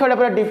तो देखो एटा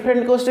पूरा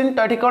डिफरेंट क्वेश्चन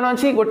तो एठी कोन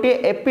अछि गोटे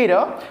एपी रो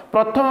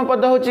प्रथम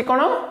पद होची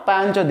कोन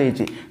 5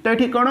 देछि तो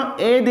एठी कोन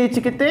ए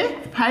देछि केते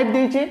 5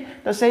 देछि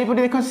तो सही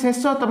परि देखो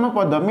शेषतम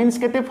पद मींस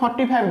केते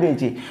 45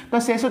 देछि तो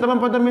शेषतम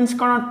पद मींस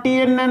कोन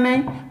tn ना नै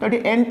तो एठी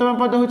n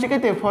तम पद होची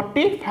केते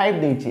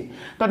 45 देछि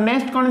तो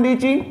नेक्स्ट कोन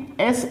देछि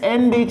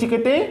sn देछि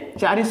केते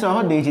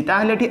 400 देछि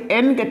ताहले एठी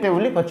n केते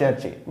बोली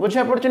पचारछि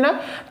बुझा पड़छ ना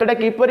तो एटा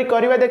किपरि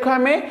करबा देखो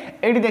हमें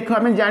एठी देखो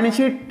हमें जानि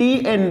छी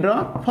tn रो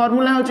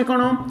फार्मूला होची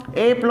कोन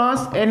a plus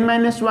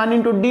n-1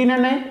 into d ना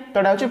नै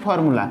तोडा होची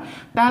फार्मूला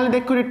ताहले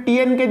देखो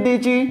tn के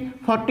देची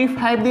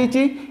 45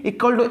 देची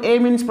इक्वल टू a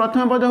मींस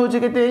प्रथम पद होची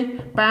केते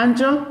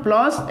 5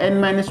 plus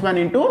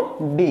n-1 into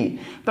d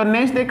तो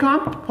नेक्स्ट देखो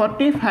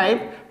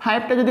 45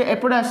 5 टा जदी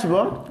एपड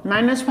आसीबो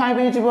 -5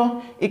 हे जिवो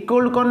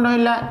इक्वल कोन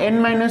रहला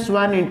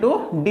n-1 into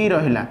d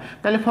रहला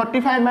ताले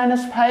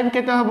 45 - 5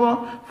 केते हबो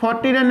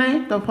 40 रे नै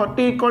तो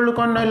 40 इक्वल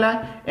कोन रहला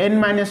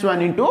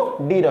n-1 into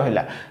d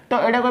रहला तो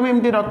एडा को हम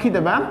एमती रखी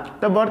देबा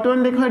तो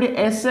वर्तमान देखो AD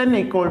sn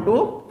equal to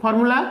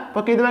formula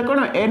पके देबा कोन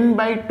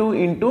n/2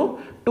 into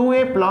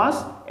 2a plus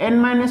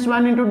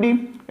n-1 into d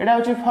एडा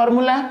होची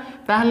फार्मूला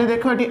ताहले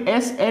देखो एडी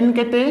sn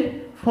केते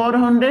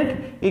 400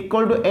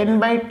 equal to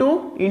n/2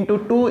 into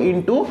 2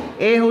 into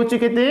a होची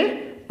केते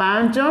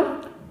 5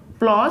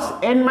 प्लस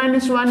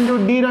n-1 जो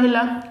d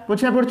रहला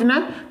बुझा पड़छ ना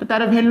तो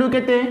तार वैल्यू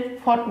केते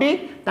 40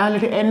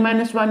 ताहले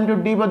n-1 जो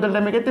d बदल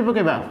में केते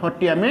पकेबा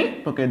 40 हमें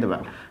पके देबा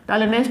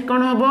ताहले नेक्स्ट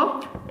कोन हबो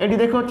एडी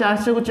देखो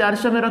 400 को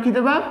 400 में रखी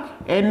देबा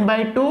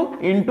n/2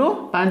 into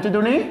 5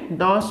 दुनी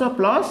 10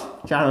 प्लस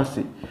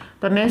 84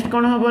 तो नेक्स्ट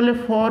कोन हबो ले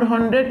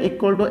 400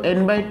 इक्वल टू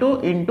n/2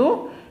 into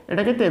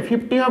एटा केते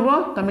 50 हबो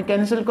त हम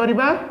कैंसिल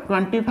करबा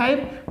 25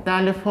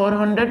 ताले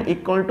 400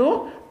 इक्वल टू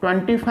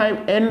 25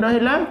 n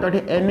रहिला तो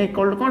n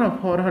इक्वल कोन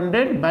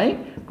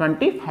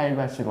 400/25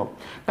 आसीबो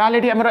ताले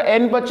एठी हमरो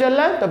n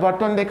बचला तो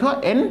बर्तन देखो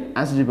n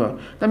आसीबो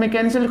त हम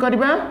कैंसिल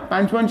करबा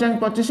 5 5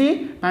 25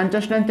 5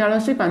 8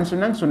 84 5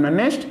 0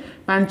 नेक्स्ट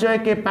 5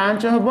 1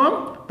 5 हबो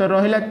तो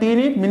रहिला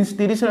 3 मींस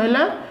 30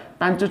 रहिला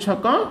 5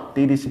 6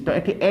 30 तो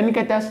एठी n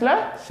केते आसला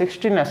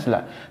 16 आसला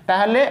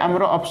ताहले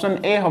हमरो ऑप्शन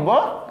ए हबो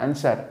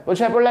आंसर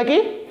बुझा पड़ला कि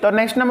तो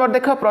नेक्स्ट नंबर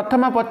देखो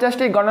प्रथम 50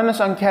 टी गणन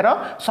संख्यार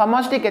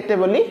समष्टि केते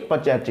बोली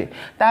पचारची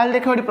ताहले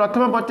देखो एठी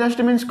प्रथम 50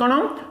 टी मींस कोन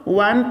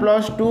 1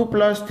 + 2 +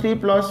 3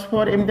 +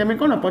 4 एमते हम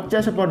कोन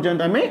 50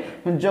 पर्यंत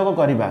हम जोग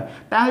करबा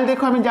ताहले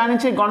देखो हम जानि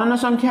छे गणन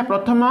संख्या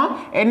प्रथम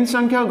n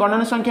संख्या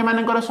गणन संख्या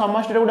मानकर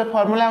समष्टि रे गुडे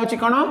फार्मूला होची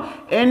कोन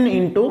n *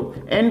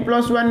 n +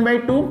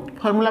 1/2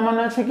 फार्मूला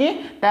मन अछि कि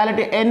ताहले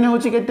एठी n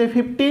होची केते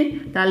 50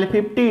 ताले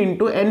 50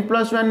 * n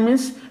 + 1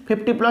 मींस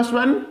 50 +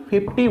 1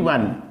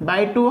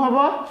 51/2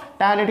 हबो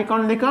ताले एठी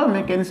कोन देखो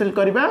मैं कैंसिल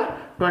करबा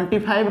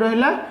 25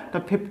 रहला तो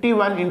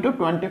 51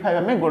 * 25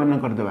 हमें गणना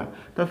कर देबा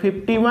तो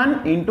 51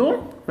 *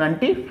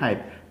 25 5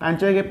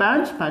 1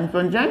 5 5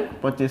 5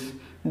 25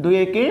 2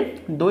 1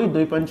 2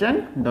 2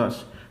 5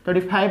 10 तो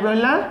 5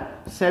 रहला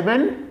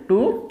 7 2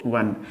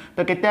 1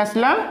 तो केते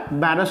आसला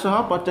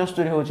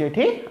 1275 होची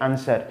एठी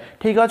आंसर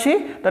ठीक अछि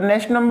तो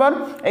नेक्स्ट नंबर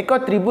एक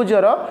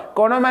त्रिभुजर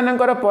कोण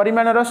मानकर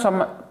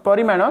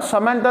परिमाण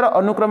समांतर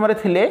अनुक्रम रे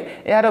थिले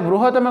यार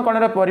बृहत्तम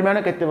कोणर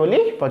परिमाण केते बोली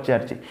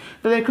पचारची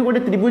तो देखो गोटे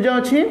त्रिभुज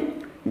अछि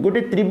गोटे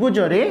त्रिभुज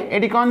रे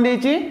एडी कोन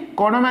देछि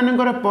कोण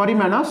मानकर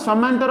परिमाण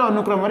समांतर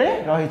अनुक्रम रे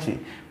रहिछि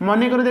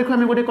मने कर देखो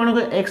हम गोटे कोण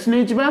को x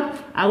नै जिबा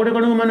आ गोटे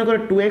कोण को मन कर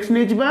 2x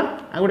नै जिबा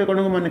आ गोटे कोण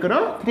को मन कर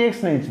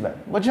 3x नै जिबा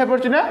बुझा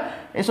पड़छ ना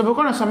ए सब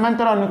कोण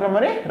समांतर अनुक्रम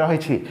रे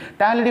रहिछि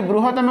ताले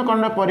बृहत्तम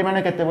कोणर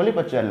परिमाण केते बोली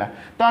पचारला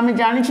तो हम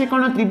जानि छी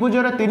कोण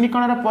त्रिभुजर तीन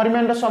कोणर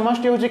परिमाण रो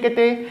समष्टि होछि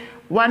केते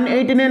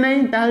 180 नै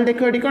ताले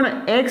देखो एडी कोण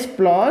x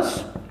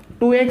 +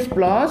 2x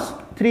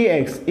 +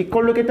 3x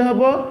equal to केते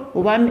हबो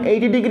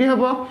 180 डिग्री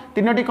हबो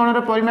तीनोटी कोणर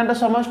परिमाण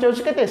समष्टि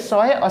होछि केते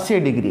 180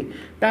 डिग्री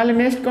ताले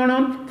नेक्स्ट कोण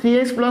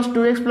 3x +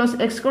 2x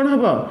 + x कोण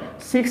हबो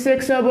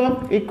 6x हबो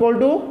इक्वल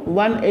टू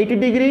 180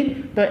 डिग्री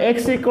तो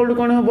x इक्वल टू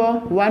कोण हबो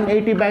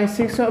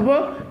 180/6 हबो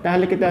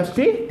ताले केते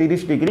आछि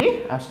 30 डिग्री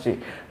आछि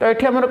तो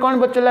एठी हमर कोण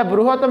बचला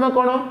बृहत्तम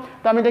कोण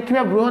तो हम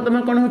देखिबा बृहत्तम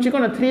कोण होछि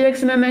कोण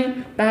 3x ना नै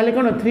ताले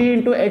कोण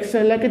 3 * x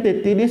हला केते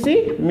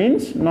 30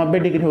 मींस 90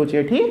 डिग्री होछि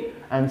एठी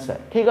आंसर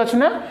ठीक अछि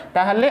ना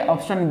ताले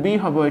ऑप्शन बी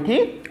हबो एठी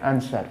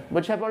आंसर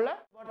बुझा पड़ला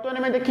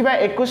बर्तमान में देखिबा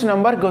 21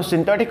 नंबर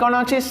क्वेश्चन तो एठी कोन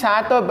अछि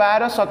 7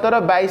 12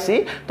 17 22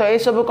 तो ए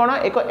सब कोन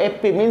एक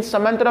एपी मींस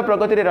समांतर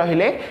प्रगति रे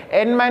रहिले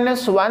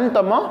n-1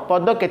 तम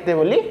पद केते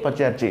बोली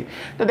पचारछि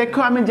तो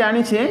देखो हम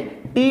जानि छे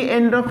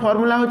tn रो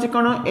फार्मूला होछि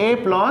कोन a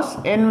 +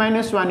 n-1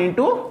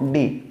 *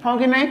 d हो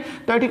कि नै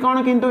तो एठी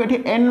कोन किंतु एठी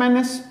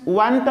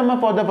n-1 तम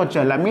पद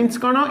पचारला मींस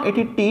कोन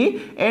एठी t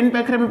n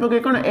पाखरे में पके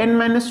कोन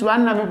n-1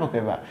 नामे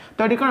पकेबा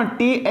तो एठी कोन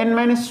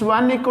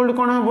tn-1 इक्वल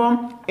कोन हबो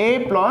a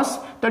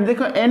 + तो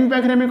देखो n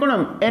पाखरे में कोन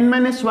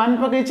n-1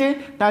 पकेचे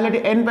ताले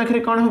एठी n पाखरे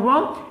कोन हबो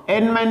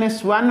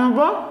n-1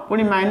 हबो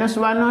पुनी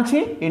 -1 अछि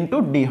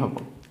 * d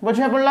हबो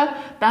बुझा पड़ला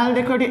ताल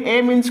देखो एठी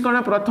a मींस कोन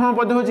प्रथम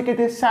पद होछि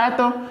केते 7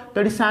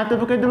 तो एठी 7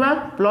 पके देबा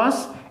प्लस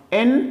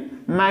n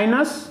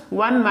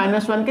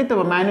 -1 केते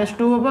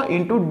 -2 हबो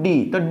 * d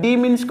तो d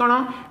मींस कोन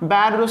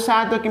 12 रो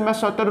 7 किबा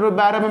 17 रो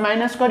 12 में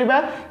माइनस करबा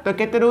तो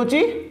केते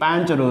रहउची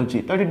 5 रहउची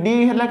तो एठी d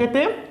हला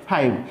केते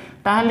 5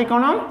 ताहले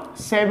कोन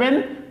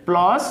 7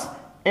 प्लस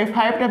ए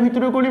 5 टा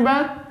भितर गुणिबा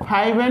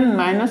 5n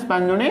 -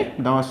 5 जणे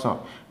 10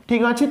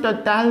 ठीक अछि तो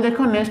ताल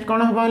देखो नेक्स्ट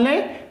कोन हबले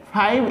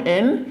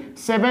 5n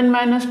 7 -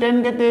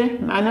 10 केते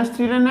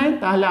 -3 रे नै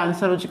ताहले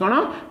आंसर होची कोन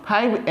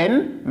 5n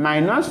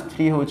 -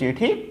 3 होची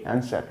एठी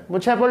आंसर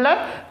बुझा पड़ला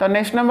तो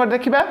नेक्स्ट नंबर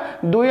देखिबा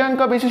 2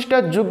 अंक विशिष्ट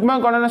जुग्म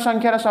गणन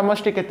संख्यार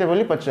समष्टि केते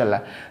बोली पचला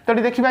तो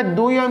एठी देखिबा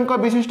 2 अंक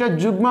विशिष्ट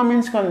जुग्म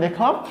मींस कोन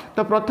देखो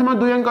तो प्रथम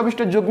 2 अंक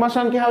विशिष्ट जुग्म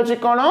संख्या होची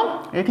कोन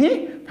एठी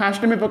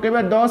फास्ट में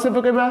पकेबा 10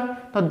 पकेबा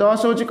तो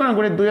 10 होची कोन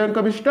गोटे 2 अंक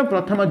विशिष्ट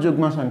प्रथम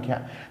जुग्म संख्या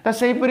तो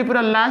सेही परी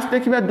पूरा लास्ट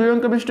देखिबा 2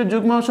 अंक विशिष्ट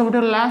जुग्म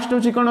सबठो लास्ट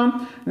होची कोन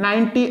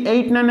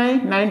 98 ना नै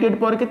 98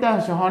 पर केते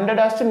आसे 100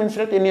 आसे मींस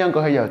रे 3 अंक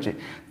हो जाउची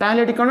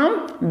ताले एठी कोन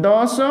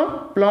 10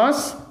 प्लस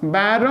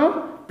 12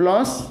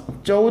 प्लस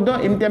 14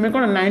 इमति हमें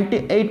कोन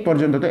 98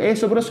 पर्यंत तो ए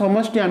सब रो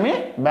समष्टि हमें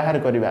बाहर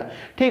करबा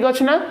ठीक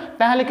अछि ना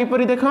ताले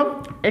किपरि देखो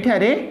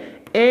एठारे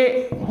a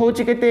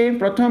होची केते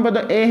प्रथम पद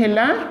a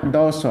हैला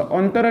 10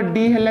 अंतर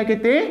d हैला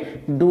केते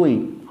 2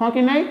 हां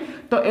कि नै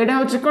तो एडा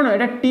होची कोन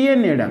एडा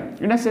tn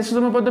एडा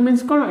शेषतम पद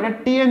मींस कोन एडा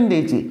tn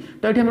देची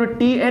तो एठी हमर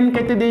tn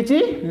केते देची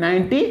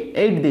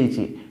 98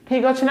 देची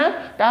ठीक अछि ना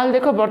ताल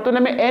देखो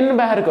वर्तमान में n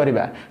बाहर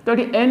करबा तो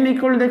एठी n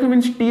इक्वल देखो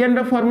मींस tn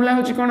रो फार्मूला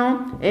होची कोन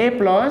a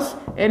 +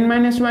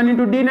 n-1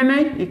 * d ना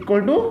नै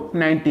इक्वल टू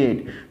 98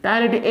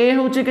 ताल एठी a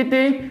होची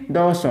केते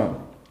 10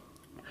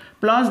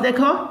 प्लस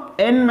देखो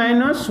n-1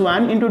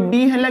 * d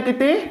हला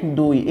केते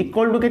 2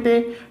 इक्वल टू केते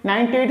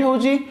 98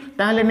 होची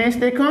ताहले नेक्स्ट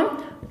देखो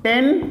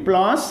 10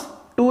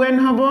 + 2n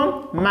हबो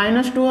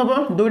 -2 हबो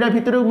दुईटा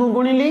भितर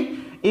गुणिली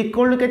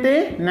इक्वल टू केते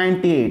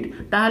 98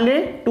 ताहले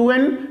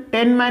 2n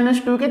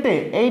 10 - 2 केते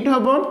 8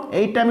 हबो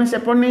 8 टा में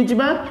सेपट नै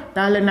जिबा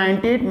ताहले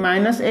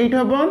 98 - 8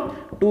 हबो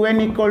 2n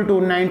इक्वल टू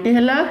 90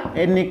 हला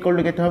n इक्वल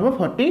टू केते हबो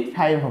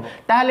 45 हबो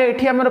ताहले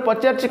एठी हमर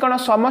पचारछि कोन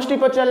समष्टि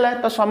पचारला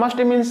तो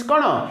समष्टि मींस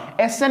कोन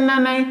sn ना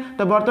नै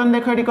तो बर्तन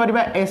देखो एठी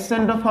करबा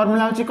sn रो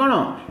फार्मूला होछि कोन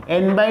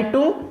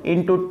n/2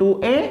 *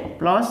 2a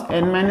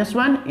 +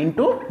 n-1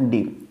 *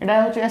 d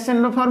एटा होछि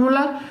sn रो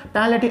फार्मूला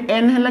ताहले एठी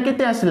n हला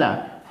केते आसला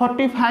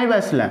 45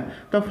 आसला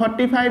तो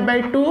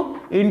 45/2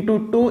 *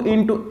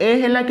 2 * a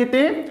हला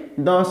केते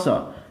 10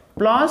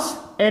 प्लस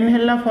n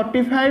हला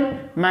 45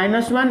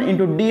 -1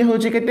 * d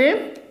होछि केते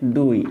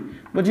 2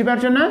 बुझी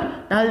पारछ ना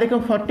ताहले देखो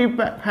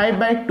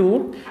 45/2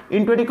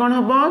 * एटी कोन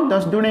हबो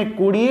 10 दुणे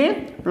 20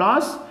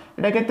 प्लस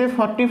एटा केते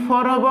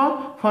 44 हबो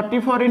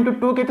 44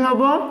 * 2 केते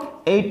हबो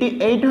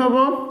 88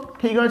 हबो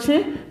ठीक अछि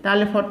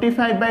ताहले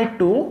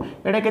 45/2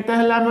 एटा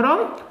केते हला हमरो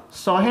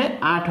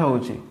 108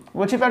 होछि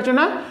बुझी पारछ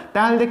ना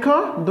ताहले देखो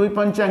 2 ×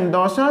 5 =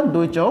 10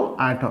 2 × 4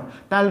 = 8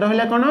 ताहले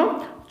रहला कोन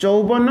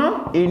 54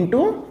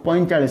 ×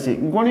 45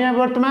 गुणिया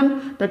वर्तमान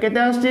तो केते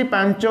आछि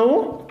 5 ×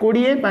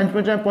 20 5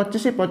 ×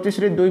 25 25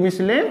 रे 2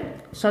 मिसले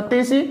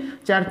 27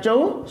 4 ×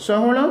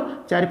 16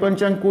 4 × 5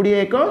 =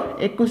 21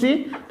 21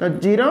 तो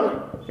 0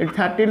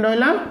 13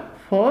 रहला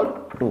 4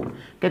 2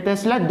 केते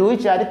आसला 2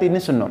 4 3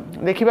 0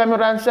 देखिबा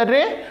हमर आंसर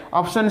रे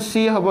ऑप्शन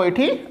सी हबो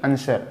एठी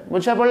आंसर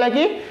बुझा पड़ला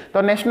कि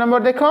तो नेक्स्ट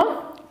नंबर देखो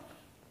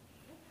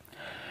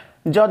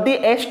जदि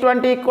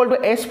S20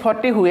 =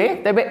 S40 हुए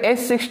तेबे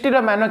S60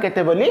 रो मान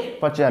केते बोली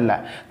पचारला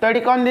तो एठी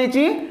कोन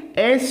देची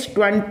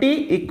S20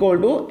 =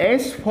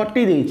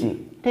 S40 देची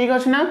ठीक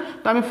अछि ना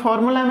तो हम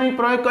फार्मूला में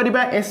प्रयोग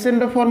करबा Sn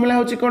रो फार्मूला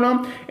होची कोन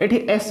एठी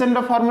Sn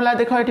रो फार्मूला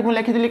देखो एठी मु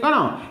लिखि दिली कोन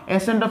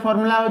Sn रो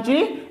फार्मूला होची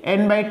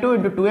n/2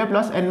 * 2a +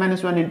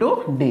 n-1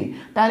 * d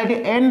ताले एठी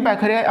n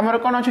पाखरे हमर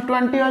कोन अछि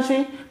 20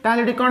 अछि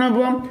ताले एठी कोन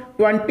हबो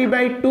 20/2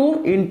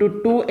 *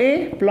 2a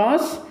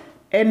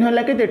 + n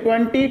होला केते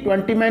 20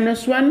 20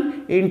 माइनस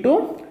 1 इंटू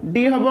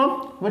d हबो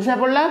बुझा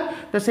पड़ला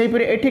तो सेही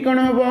परे एठी कोन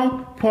हबो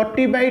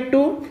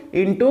 40/2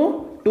 into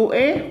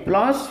 2a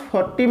plus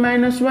 40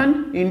 minus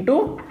 1 into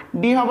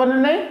d हबो ना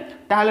नहीं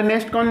ताहले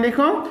नेक्स्ट कोन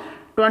देखो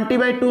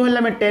 20/2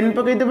 होला में 10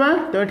 पकई देबा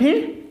तो एठी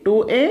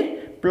 2a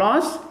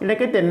प्लस एटा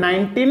केते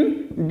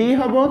 19d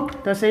हबो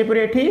तो सेही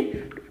परे एठी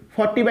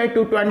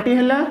 40/2 20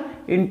 होला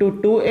इंटू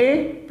 2a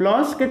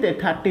प्लस केते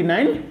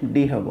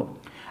 39d हबो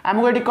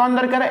आमको ये कौन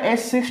दरकार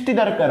S60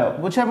 दरकार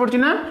बुझा पड़ी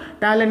ना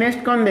ताहले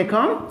नेक्स्ट कौन देख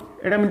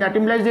एटा मैं डाटा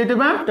इम्प्लाइज दे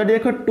देबा तो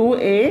देखो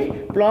 2a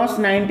प्लस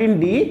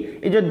 19d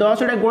ये जो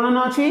 10 टा गुणन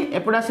अछि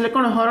एपडा आसले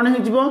कोन हरण हे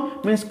जिवो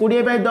मींस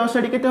 20/10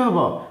 एटी केते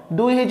हबो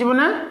 2 हे जिवो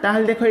ना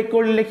ताहले देखो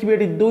equal लिखबी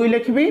eighty 2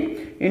 लिखबी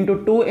into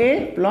 2a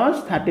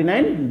plus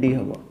 39d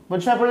हबो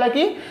बुझा पड़ला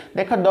कि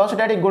देखो 10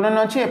 टा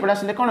गुणन अछि एपडा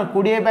आसले कोन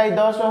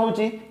 20/10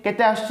 होउची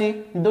केते आछि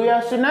 2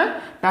 आछि ना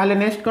ताहले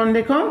नेक्स्ट कोन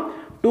देखो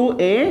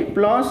 2a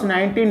plus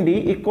 19d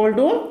equal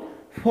to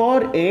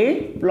 4a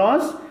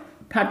plus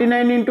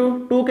 39 into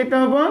 2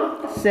 केते हबो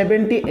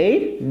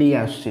 78d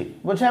आछि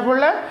बुझा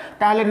पड़ला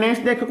ताहले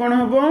नेक्स्ट देख कोन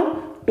हबो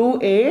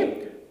 2a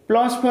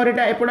प्लस 4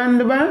 एटा एपडा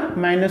देबा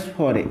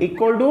 -4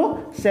 इक्वल टू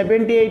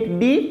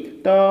 78d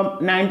तो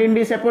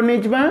 19d सेपट नै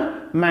जबा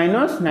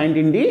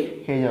 -19d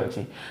हे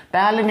जाउछि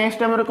ताहले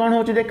नेक्स्ट हमर कोन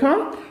होछि देखो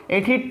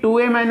एठी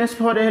 2a -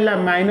 4 हैला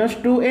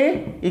 -2a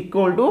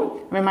इक्वल टू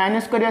मैं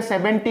माइनस करिया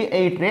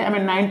 78 रे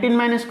हमें 19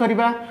 माइनस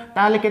करबा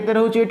ताहले केते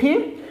रहउछि एठी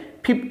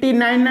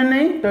 59 ना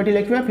नहीं तो एठी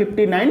लिखबा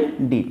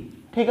 59d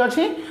ठीक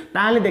अछि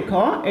ताहले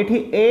देखो एठी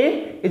a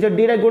ए जो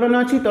d रा गुणन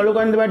अछि तळु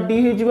कोन देबा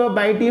d हे जिवो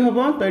बाय d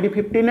हबो तो एठी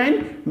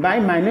 59 बाय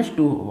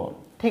 -2 हबो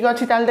ठीक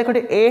अछि ताहले देखो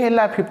एठी a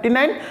हैला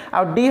 59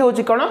 आ d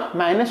होछि कोन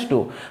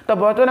 -2 तो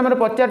बर्तमान हमर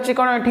पचारछि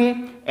कोन एठी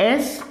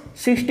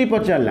S60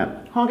 पचारला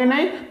हां के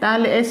नहीं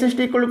ताहले S60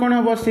 इक्वल कोन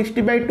हबो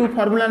 60/2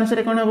 फार्मूला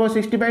अनुसार कोन हबो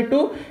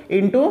 60/2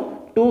 इंटू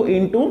 2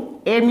 इंटू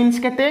a मींस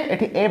केते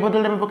एठी a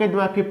बदल में पके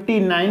देबा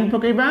 59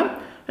 पकेबा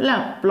हला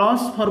प्लस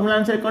फार्मूला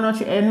आंसर कोन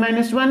अछि n -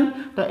 1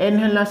 तो n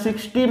हला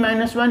 60 -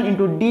 1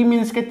 इंटू d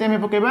मींस केते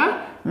में पकेबा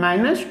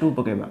 -2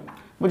 पकेबा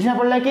बुझा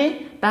पड़ला कि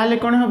ताहले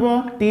कोन हबो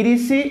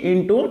 30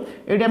 इंटू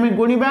एडी हम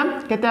गुणीबा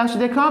केते आछ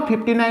देखो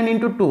 59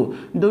 इंटू 2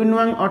 2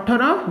 9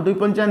 18 2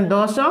 5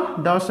 10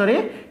 10 रे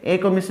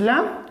 1 मिसला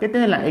केते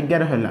हला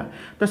 11 हला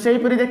तो सेही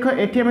परि देखो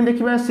एठी हम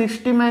देखिबा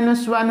 60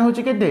 - 1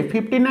 होची केते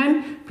 59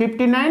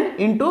 59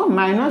 इंटू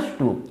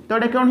 -2 तो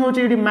एटा कोन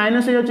होची एडी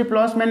माइनस हे होची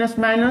प्लस माइनस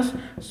माइनस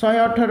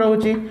 118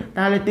 होची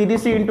ताहले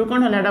 30 इंटू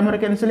कोन हला एटा हमर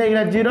कैंसिल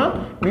हेगला 0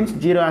 मींस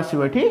 0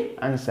 आसीबो एठी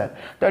आंसर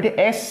तो एठी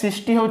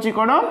S60 होची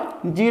कोन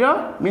 0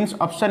 मींस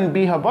ऑप्शन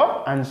बी हबो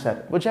आंसर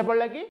बुझा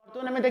पड़ला कि तो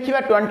हमें देखिबा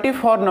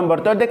 24 नंबर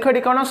तो देखो एठी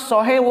कोन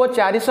 100 ओ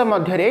 400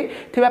 मध्य रे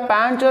थिबा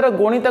 5 रो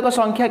गुणितक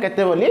संख्या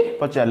केते बोली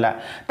पचरला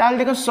ताल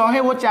देखो 100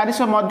 ओ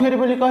 400 मध्य रे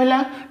बोली कहला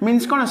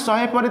मींस कोन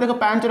 100 पर देखो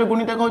 5 रो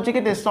गुणितक होची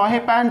केते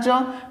 105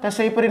 तो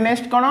सेही परि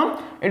नेक्स्ट कोन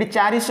एठी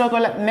 400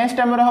 कहला नेक्स्ट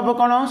हमर हबो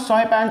कोन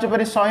 105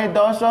 पर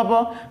 110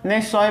 हबो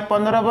नेक्स्ट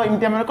 115 हबो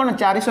इमति हमर कोन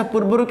 400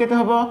 पूर्वरु केते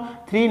हबो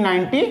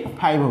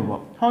 395 हबो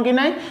हां कि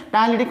नहीं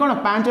ताल एठी कोन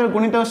 5 रो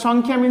गुणितक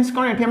संख्या मींस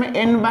कोन एठी हम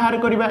n बाहर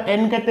करबा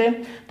n केते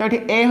तो एठी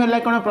a होला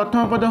कोन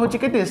प्रथम पद होची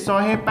केते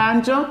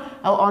 105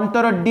 आ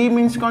अंतर d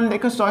मींस कोन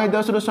देखो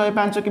 110 रु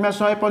 105 किबा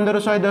 115 रु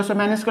 110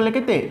 माइनस करले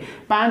केते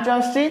 5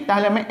 आसी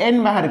ताहले हम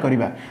n बाहर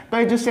करबा तो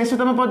ए जो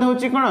शेषतम पद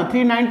होची कोन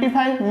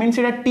 395 मींस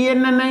एटा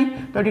tn ना नहीं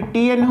तो एठी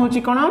tn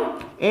होची कोन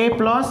a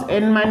plus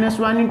n -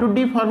 1 into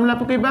d formula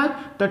पकेबा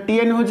तो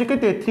tn होची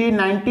केते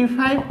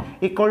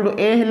 395 इक्वल टू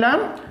a हला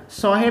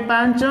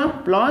 105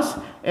 प्लस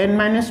n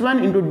 -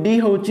 1 इंटू d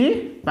होची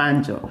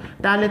 5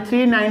 ताले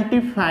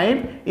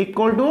 395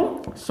 इक्वल टू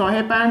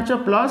 105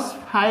 प्लस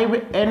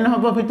 5n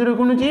हबो भितर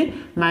गुणुची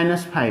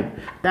 -5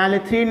 ताले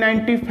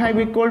 395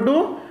 इक्वल टू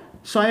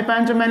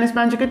 105 -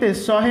 5 केते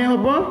 100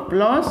 हबो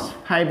प्लस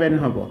 5n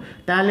हबो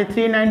ताले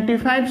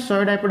 395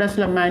 100 टा एपड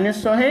आसला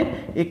 -100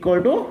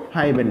 इक्वल टू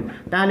 5n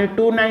ताले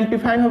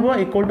 295 हबो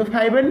इक्वल टू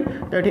 5n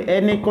तो एठी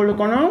n इक्वल टू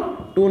कोन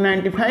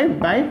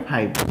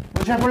 295/5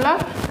 बुझा पड़ला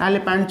ताले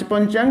 5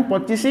 5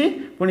 25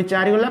 पुनी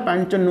 4 गला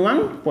 5 9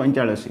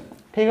 45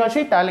 ठीक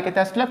अछि ताले केते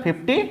आसला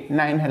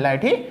 59 हला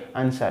एठी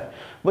आंसर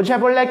बुझा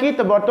पड़ला कि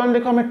तो बर्तमान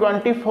देखो हम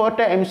 24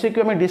 टा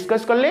एमसीक्यू में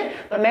डिस्कस करले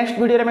तो नेक्स्ट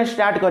वीडियो रे हम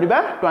स्टार्ट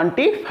करबा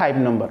 25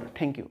 नंबर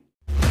थैंक यू।